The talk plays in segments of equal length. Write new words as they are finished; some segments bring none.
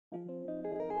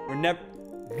We're never...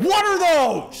 What are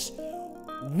those?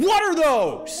 What are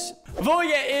those? Before we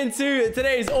get into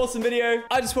today's awesome video,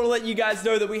 I just want to let you guys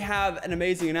know that we have an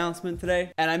amazing announcement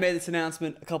today. And I made this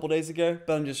announcement a couple days ago,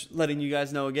 but I'm just letting you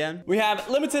guys know again. We have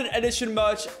limited edition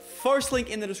merch. First link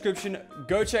in the description.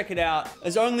 Go check it out.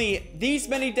 There's only these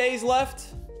many days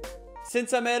left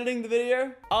since I'm editing the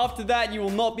video. After that, you will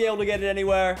not be able to get it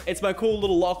anywhere. It's my cool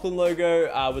little Lachlan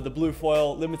logo with the blue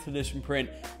foil, limited edition print.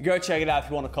 Go check it out if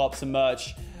you want to cop some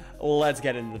merch. Let's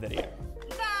get into the video.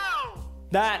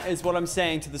 That is what I'm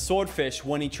saying to the swordfish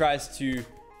when he tries to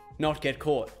not get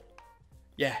caught.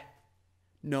 Yeah.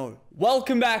 No.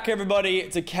 Welcome back, everybody,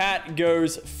 to Cat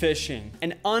Goes Fishing.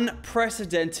 An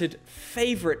unprecedented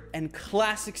favorite and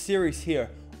classic series here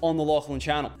on the Lachlan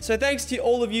channel. So thanks to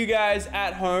all of you guys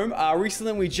at home.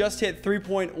 Recently, we just hit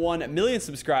 3.1 million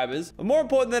subscribers. But more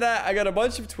important than that, I got a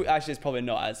bunch of tweets. Actually, it's probably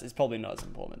not as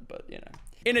important, but you know.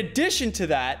 In addition to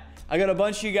that, I got a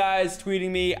bunch of you guys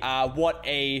tweeting me what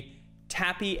a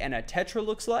tappy and a tetra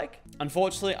looks like.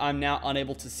 Unfortunately, I'm now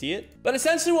unable to see it. But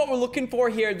essentially what we're looking for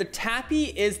here, the tappy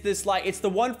is this, like, it's the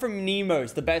one from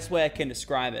Nemo's, the best way I can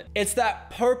describe it. It's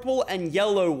that purple and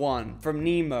yellow one from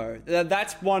Nemo.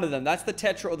 That's one of them. That's the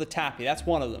tetra or the tappy. That's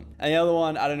one of them. And the other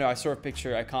one, I don't know. I saw a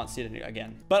picture. I can't see it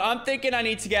again. But I'm thinking I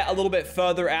need to get a little bit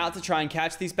further out to try and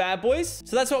catch these bad boys.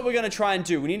 So that's what we're going to try and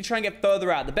do. We need to try and get further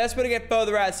out. The best way to get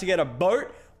further out is to get a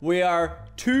boat. We are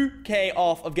 2K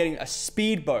off of getting a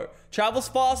speedboat. Travels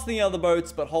faster than the other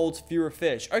boats, but holds fewer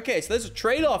fish. Okay, so there's a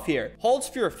trade-off here. Holds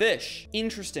fewer fish.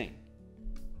 Interesting.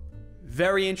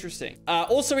 Very interesting.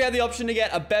 Also, we have the option to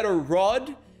get a better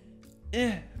rod.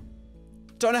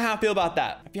 Don't know how I feel about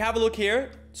that. If you have a look here,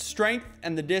 strength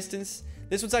and the distance.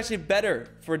 This one's actually better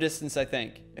for distance, I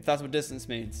think, if that's what distance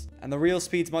means. And the reel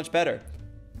speed's much better.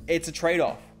 It's a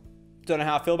trade-off. Don't know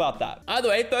how I feel about that. Either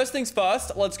way, first things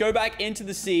first, let's go back into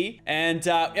the sea. And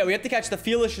yeah, we have to catch the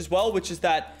feelish as well, which is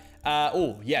that,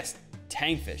 oh, yes,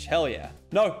 tangfish. Hell yeah.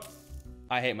 No,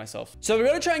 I hate myself. So we're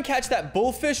going to try and catch that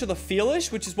bullfish or the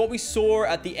feelish, which is what we saw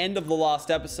at the end of the last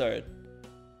episode.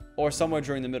 Or somewhere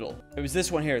during the middle. It was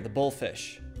this one here, the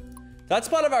bullfish. That's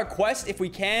part of our quest. If we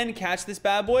can catch this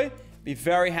bad boy, be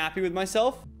very happy with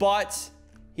myself. But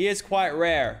he is quite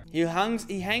rare. He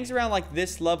hangs around like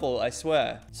this level, I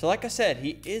swear. So like I said,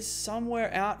 he is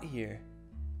somewhere out here.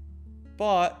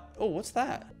 But, oh, what's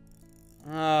that?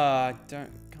 I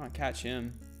can't catch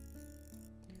him.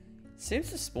 Seems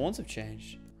the spawns have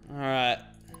changed. All right,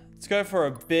 let's go for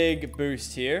a big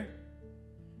boost here.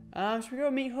 Should we go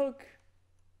meat hook?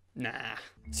 Nah.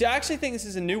 See, I actually think this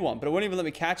is a new one, but it won't even let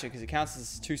me catch it because it counts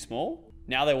as too small.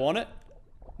 Now they want it.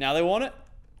 Now they want it.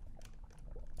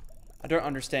 I don't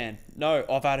understand. No,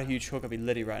 if I had a huge hook, I'd be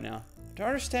litty right now. I don't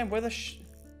understand where the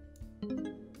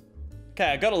Okay,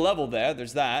 I got a level there.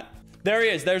 There's that. There he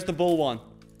is. There's the bull one.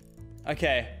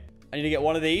 Okay. I need to get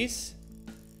one of these.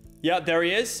 Yep, there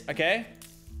he is. Okay.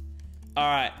 All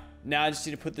right. Now I just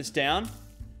need to put this down.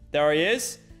 There he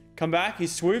is. Come back. He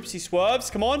swoops. He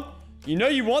swerves. Come on. You know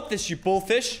you want this, you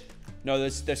bullfish. No,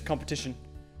 there's competition.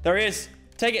 There he is.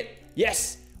 Take it.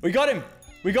 Yes. We got him.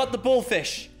 We got the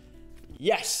bullfish.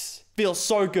 Yes. Feels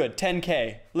so good.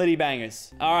 10K. Liddy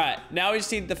bangers. All right. Now we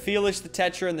just need the feelish, the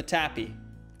tetra, and the tappy.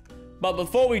 But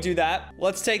before we do that,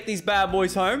 let's take these bad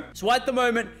boys home. So at the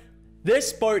moment,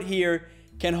 this boat here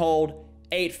can hold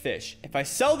 8 fish. If I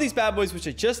sell these bad boys, which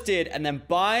I just did, and then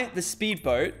buy the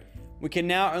speedboat, we can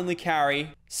now only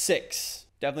carry 6.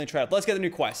 Definitely trade up. Let's get the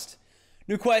new quest.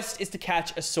 New quest is to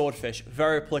catch a swordfish.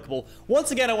 Very applicable.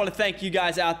 Once again, I want to thank you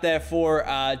guys out there for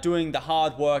doing the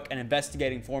hard work and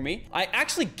investigating for me. I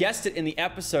actually guessed it in the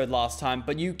episode last time,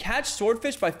 but you catch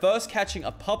swordfish by first catching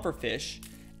a pufferfish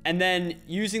and then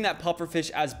using that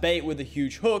pufferfish as bait with a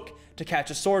huge hook to catch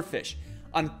a swordfish.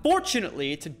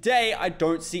 Unfortunately, today, I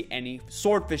don't see any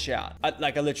swordfish out. I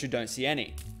literally don't see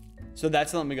any. So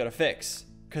that's something we got to fix.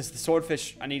 Because the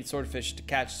swordfish, I need swordfish to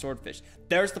catch swordfish.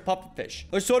 There's the pufferfish.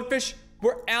 Those swordfish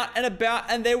were out and about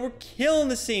and they were killing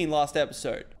the scene last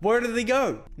episode. Where did they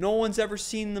go? No one's ever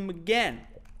seen them again.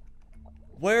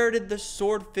 Where did the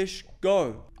swordfish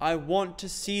go? I want to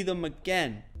see them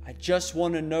again. I just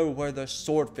want to know where the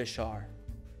swordfish are.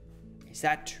 Is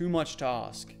that too much to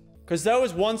ask? Because there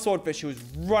was one swordfish who was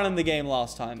running the game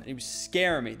last time and he was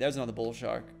scaring me. There's another bull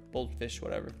shark. Bullfish,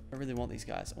 whatever. I really want these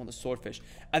guys. I want the swordfish.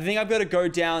 I think I've got to go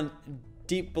down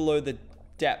deep below the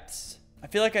depths. I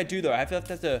feel like I do though. I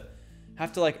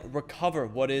have to like recover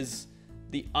what is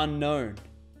the unknown,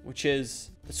 which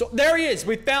is there he is.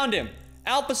 We found him.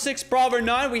 Alpha 6 Bravo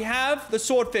 9. We have the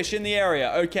swordfish in the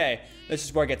area. Okay, this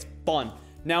is where it gets fun.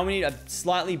 Now we need a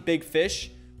slightly big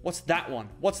fish. What's that one?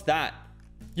 What's that?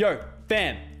 Yo,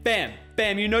 bam, bam,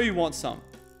 bam. You know you want some.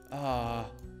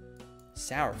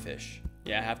 Sour fish.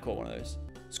 Yeah, I have caught one of those.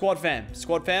 Squad fam.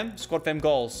 Squad fam. Squad fam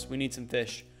goals. We need some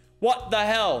fish. What the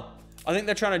hell? I think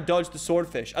they're trying to dodge the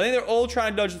swordfish. I think they're all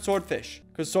trying to dodge the swordfish.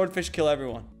 Because swordfish kill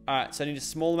everyone. Alright, so I need a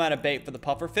small amount of bait for the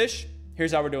puffer fish.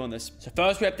 Here's how we're doing this. So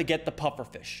first we have to get the puffer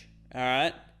fish.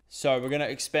 Alright. So we're going to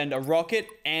expend a rocket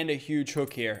and a huge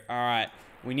hook here. Alright.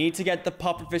 We need to get the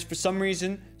puffer fish. For some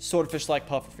reason, swordfish like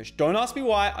puffer fish. Don't ask me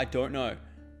why. I don't know.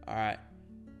 Alright.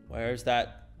 Where's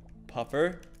that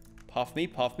puffer? Puff me,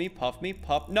 puff me, puff me,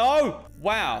 puff. No!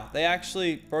 Wow, they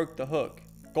actually broke the hook.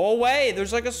 Go away.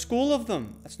 There's like a school of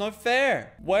them. That's not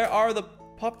fair. Where are the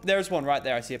puff? There's one right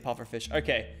there. I see a puffer fish.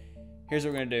 Okay. Here's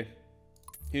what we're going to do.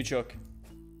 Huge hook.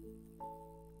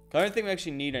 I don't think we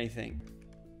actually need anything.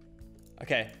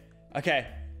 Okay. Okay.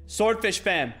 Swordfish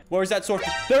fam. Where is that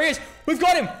swordfish? There he is. We've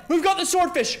got him. We've got the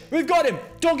swordfish. We've got him.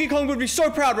 Donkey Kong would be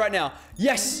so proud right now.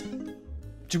 Yes.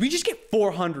 Did we just get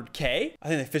 400k? I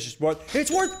think the fish is worth...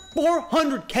 It's worth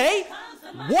 400k?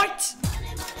 What?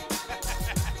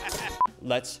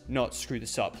 Let's not screw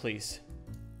this up, please.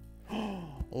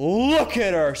 Look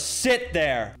at her sit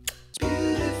there.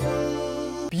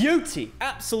 Beauty.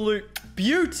 Absolute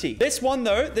beauty. This one,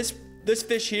 though, this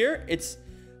fish here,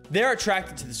 they're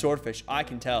attracted to the swordfish. I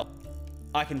can tell.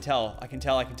 I can tell. I can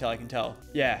tell. I can tell. I can tell.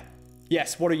 Yeah.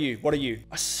 Yes. What are you? What are you?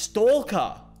 A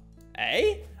stalker.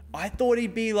 Eh? I thought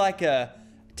he'd be like a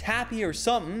tappy or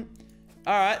something.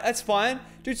 All right, that's fine.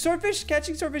 Dude,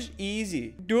 catching swordfish,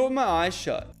 easy. Do it with my eyes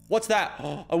shut. What's that?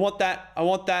 Oh, I want that. I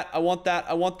want that. I want that.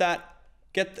 I want that.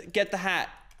 Get the hat.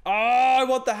 Oh, I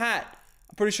want the hat.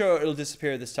 I'm pretty sure it'll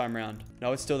disappear this time around.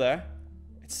 No, it's still there.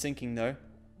 It's sinking though.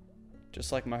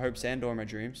 Just like my hopes and/or my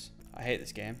dreams. I hate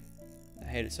this game. I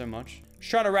hate it so much. Just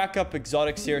trying to rack up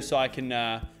exotics here so I can,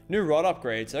 new rod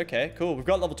upgrades. Okay, cool. We've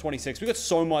got level 26. We got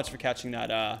so much for catching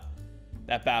that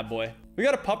bad boy. We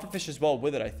got a pufferfish as well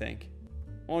with it, I think.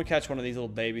 I want to catch one of these little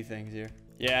baby things here.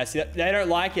 Yeah, see, they don't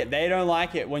like it. They don't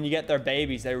like it when you get their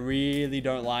babies. They really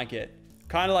don't like it.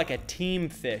 Kind of like a team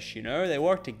fish, you know? They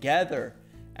work together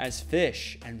as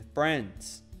fish and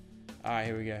friends. All right,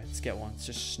 here we go. Let's get one. Let's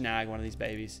just snag one of these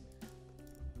babies.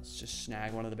 Let's just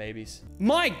snag one of the babies.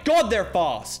 My God, they're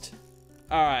fast.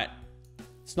 All right.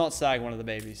 Let's not snag one of the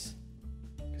babies.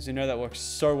 Because we know that works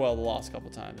so well the last couple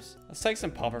times. Let's take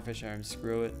some pufferfish home.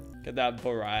 Screw it. Get that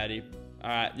variety. All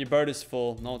right. Your boat is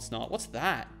full. No, it's not. What's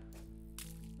that?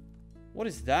 What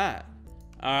is that?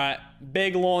 All right.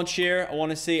 Big launch here. I want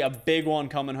to see a big one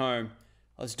coming home.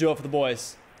 Let's do it for the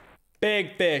boys.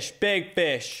 Big fish. Big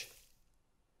fish.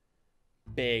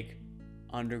 Big.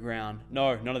 Underground.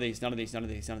 No, none of these. None of these. None of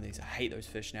these. None of these. I hate those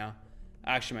fish now.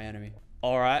 Actually, my enemy.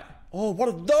 All right. Oh, what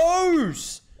are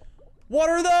those? What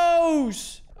are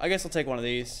those? I guess I'll take one of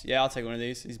these. Yeah, I'll take one of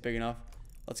these. He's big enough.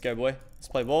 Let's go, boy. Let's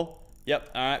play ball.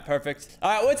 Yep. All right. Perfect. All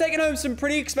right. We're taking home some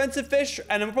pretty expensive fish,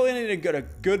 and I'm probably going to get a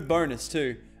good bonus,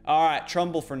 too. All right.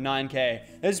 Trumbull for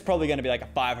 9k. This is probably going to be like a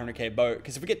 500k boat,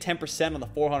 because if we get 10% on the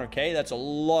 400k, that's a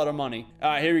lot of money.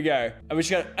 All right. Here we go. And we just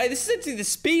got... Hey, this is actually the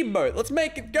speedboat. Let's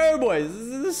make it go, boys. This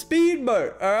is the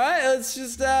speedboat. All right. Let's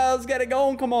just... let's get it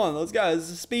going. Come on. Let's go. This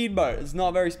is a speedboat. It's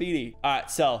not very speedy. All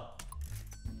right. Sell.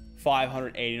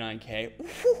 589k.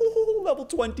 Ooh, level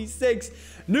 26.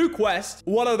 New quest.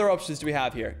 What other options do we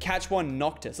have here? Catch one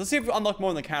Noctis. Let's see if we unlock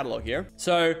more in the catalog here.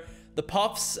 So the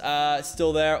puffs,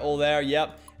 still there, all there.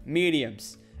 Yep.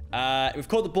 Mediums. We've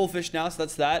caught the bullfish now, so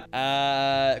that's that.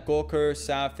 Gawker,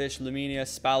 sourfish, luminia,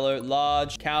 spallow,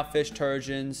 large, cowfish,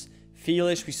 turgeons,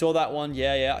 feelish. We saw that one.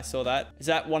 Yeah, I saw that. Is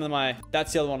that one of my...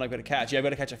 That's the other one I've got to catch. Yeah, I've got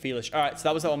to catch a feelish. All right, so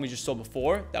that was that one we just saw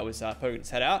before. That was poking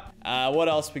its head out. What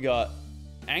else we got?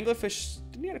 Anglerfish,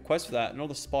 didn't get a quest for that, nor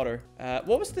the spotter.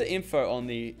 What was the info on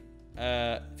the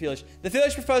feelish? The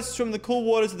feelish prefers to swim in the cool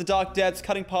waters of the dark depths,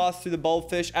 cutting paths through the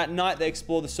boldfish. At night, they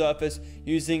explore the surface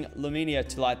using luminia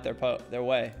to light their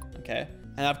way. Okay.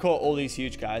 And I've caught all these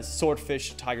huge guys.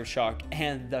 Swordfish, tiger shark,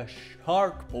 and the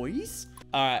shark, boys.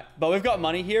 All right, but we've got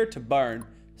money here to burn.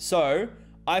 So,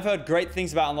 I've heard great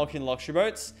things about unlocking luxury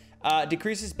boats.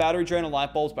 Decreases battery drain on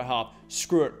light bulbs by half.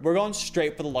 Screw it. We're going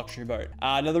straight for the luxury boat.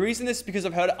 Now, the reason this is because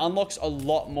I've heard it unlocks a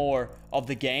lot more of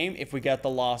the game if we get the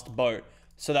last boat.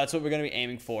 So that's what we're going to be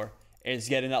aiming for, is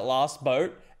getting that last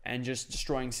boat and just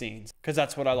destroying scenes. Because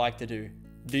that's what I like to do.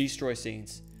 Destroy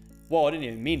scenes. Whoa, I didn't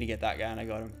even mean to get that guy and I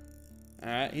got him. All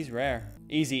right, he's rare.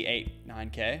 Easy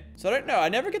 9k. So I don't know. I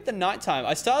never get the nighttime.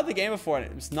 I started the game before and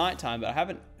it was nighttime, but I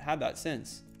haven't had that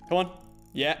since. Come on.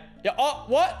 Yeah. Yeah. Oh,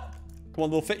 what? Come on,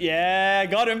 little fit. Yeah,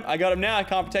 got him. I got him now. I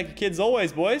can't protect your kids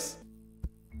always, boys.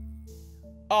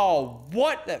 Oh,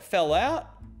 what? That fell out?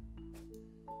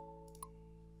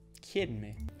 Kidding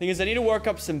me. Thing is, I need to work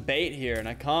up some bait here, and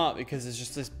I can't because there's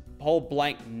just this whole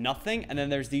blank nothing. And then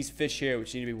there's these fish here,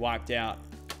 which need to be wiped out.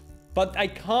 But I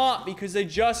can't because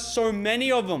there's just so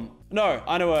many of them. No,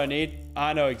 I know what I need.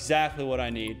 I know exactly what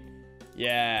I need.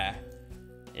 Yeah.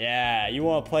 Yeah, you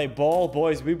want to play ball?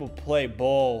 Boys, we will play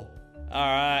ball. All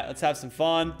right, let's have some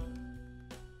fun.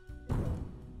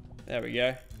 There we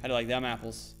go. How do you like them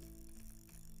apples?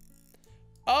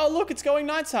 Oh, look, it's going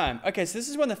nighttime. Okay, so this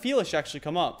is when the feelish actually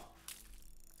come up.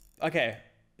 Okay,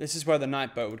 this is where the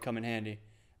night boat would come in handy.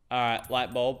 All right,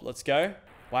 light bulb, let's go.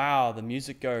 Wow, the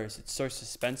music goes. It's so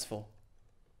suspenseful.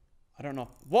 I don't know.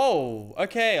 Whoa,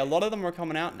 okay, a lot of them are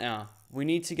coming out now. We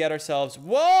need to get ourselves...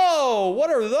 Whoa,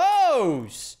 what are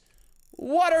those?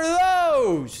 What are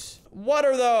those? What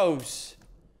are those?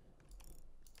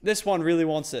 This one really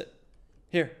wants it.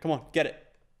 Here, come on, get it.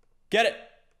 Get it.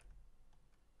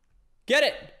 Get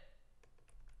it.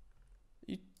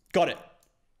 You got it.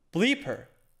 Bleep her.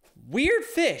 Weird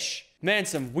fish. Man,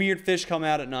 some weird fish come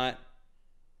out at night.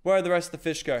 Where did the rest of the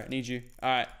fish go? I need you. All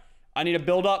right. I need to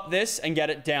build up this and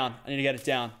get it down. I need to get it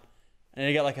down. I need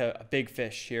to get like a big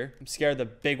fish here. I'm scared the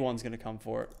big one's going to come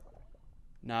for it.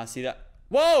 Nah, see that?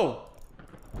 Whoa!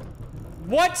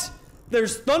 What?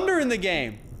 There's thunder in the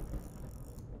game.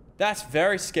 That's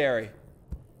very scary.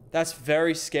 That's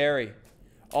very scary.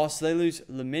 Oh, so they lose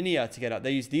Laminia to get up.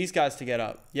 They use these guys to get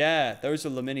up. Yeah, those are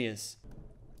Laminias.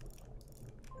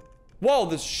 Whoa,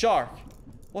 there's a shark.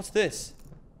 What's this?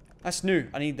 That's new.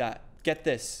 I need that. Get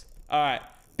this. All right.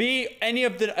 Be any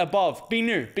of the above. Be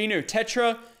new. Be new.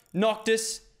 Tetra,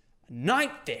 Noctis,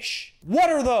 Nightfish. What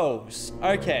are those?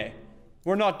 Okay.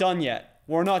 We're not done yet.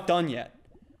 We're not done yet.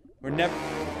 We're never...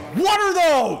 What are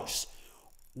those?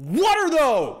 What are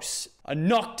those? A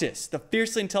Noctis. The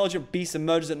fiercely intelligent beast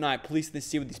emerges at night, policing the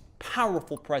sea with these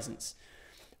powerful presence.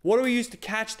 What do we use to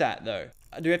catch that, though?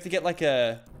 Do we have to get like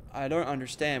a... I don't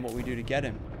understand what we do to get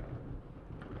him.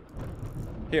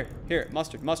 Here.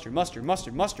 Mustard.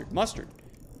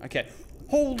 Okay.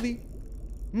 Holy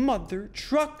mother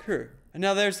trucker. And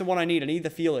now there's the one I need. I need the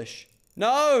feelish.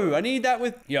 No, I need that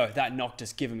with... Yo, that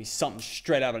Noctis giving me something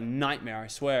straight out of Nightmare, I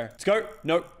swear. Let's go.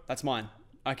 Nope, that's mine.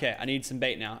 Okay, I need some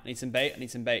bait now. I need some bait. Give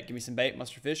me some bait.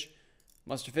 Mustard fish.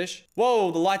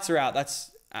 Whoa, the lights are out.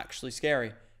 That's actually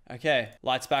scary. Okay,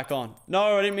 lights back on.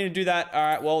 No, I didn't mean to do that. All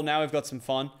right, well, now we've got some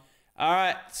fun. All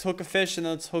right, let's hook a fish and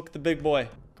then let's hook the big boy.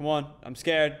 Come on, I'm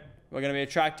scared. We're going to be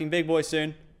attracting big boy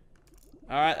soon.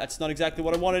 All right, that's not exactly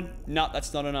what I wanted. No,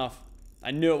 that's not enough. I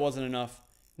knew it wasn't enough.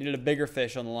 Needed a bigger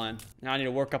fish on the line. Now I need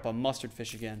to work up a mustard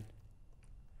fish again.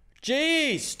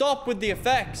 Jeez, stop with the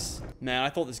effects. Man, I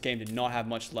thought this game did not have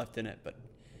much left in it, but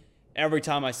every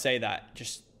time I say that,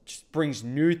 just brings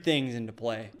new things into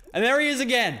play. And there he is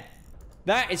again.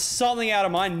 That is something out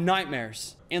of my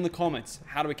nightmares. In the comments,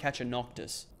 how do we catch a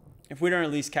Noctis? If we don't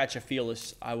at least catch a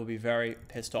feelish, I will be very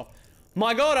pissed off.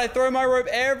 My God, I throw my rope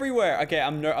everywhere. Okay,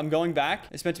 I'm going back.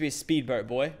 It's meant to be a speedboat,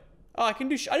 boy. Oh, I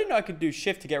didn't know I could do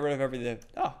shift to get rid of everything.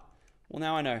 Oh, well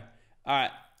now I know. All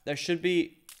right, there should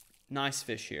be nice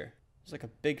fish here. There's like a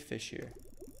big fish here.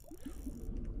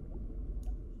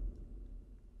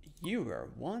 You are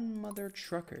one mother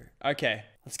trucker. Okay,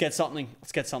 let's get something.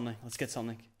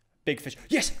 Big fish.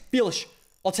 Yes, feelish.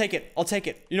 I'll take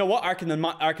it. You know what? I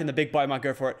reckon the big boy might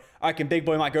go for it.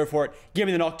 Give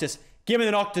me the Noctis.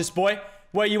 Boy.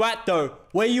 Where you at, though?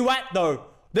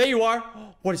 There you are.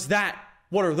 What is that?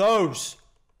 What are those?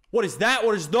 What is that?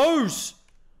 What is those?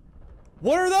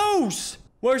 What are those?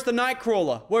 Where's the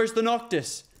Nightcrawler? Where's the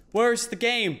Noctis? Where's the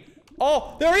game?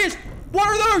 Oh, there he is. What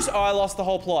are those? Oh, I lost the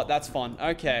whole plot. That's fun.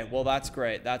 Okay, well, that's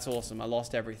great. That's awesome. I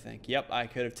lost everything. Yep, I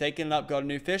could have taken it up, got a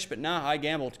new fish, but nah, I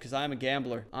gambled because I am a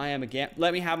gambler.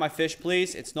 Let me have my fish,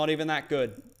 please. It's not even that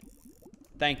good.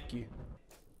 Thank you.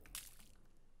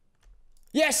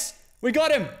 Yes, we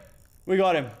got him.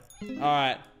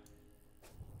 All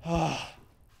right.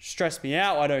 Stress me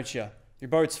out, why don't you? Your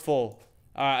boat's full.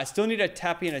 All right, I still need a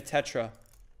tappy and a tetra.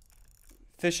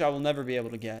 Fish I will never be able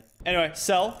to get. Anyway,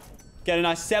 sell. Get a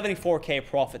nice 74K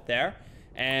profit there.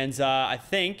 And I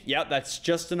think, yep, that's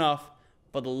just enough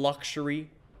for the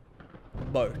luxury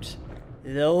boat.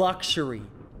 The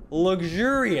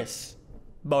luxurious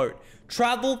boat.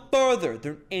 Travel further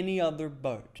than any other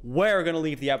boat. We're going to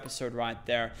leave the episode right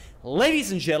there.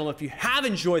 Ladies and gentlemen, if you have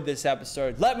enjoyed this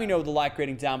episode, let me know with the like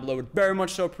rating down below. Would very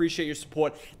much so appreciate your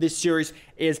support. This series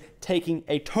is taking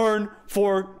a turn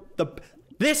for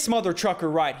this mother trucker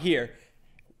right here.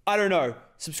 I don't know.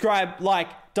 Subscribe,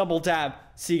 like, double dab.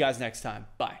 See you guys next time.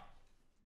 Bye.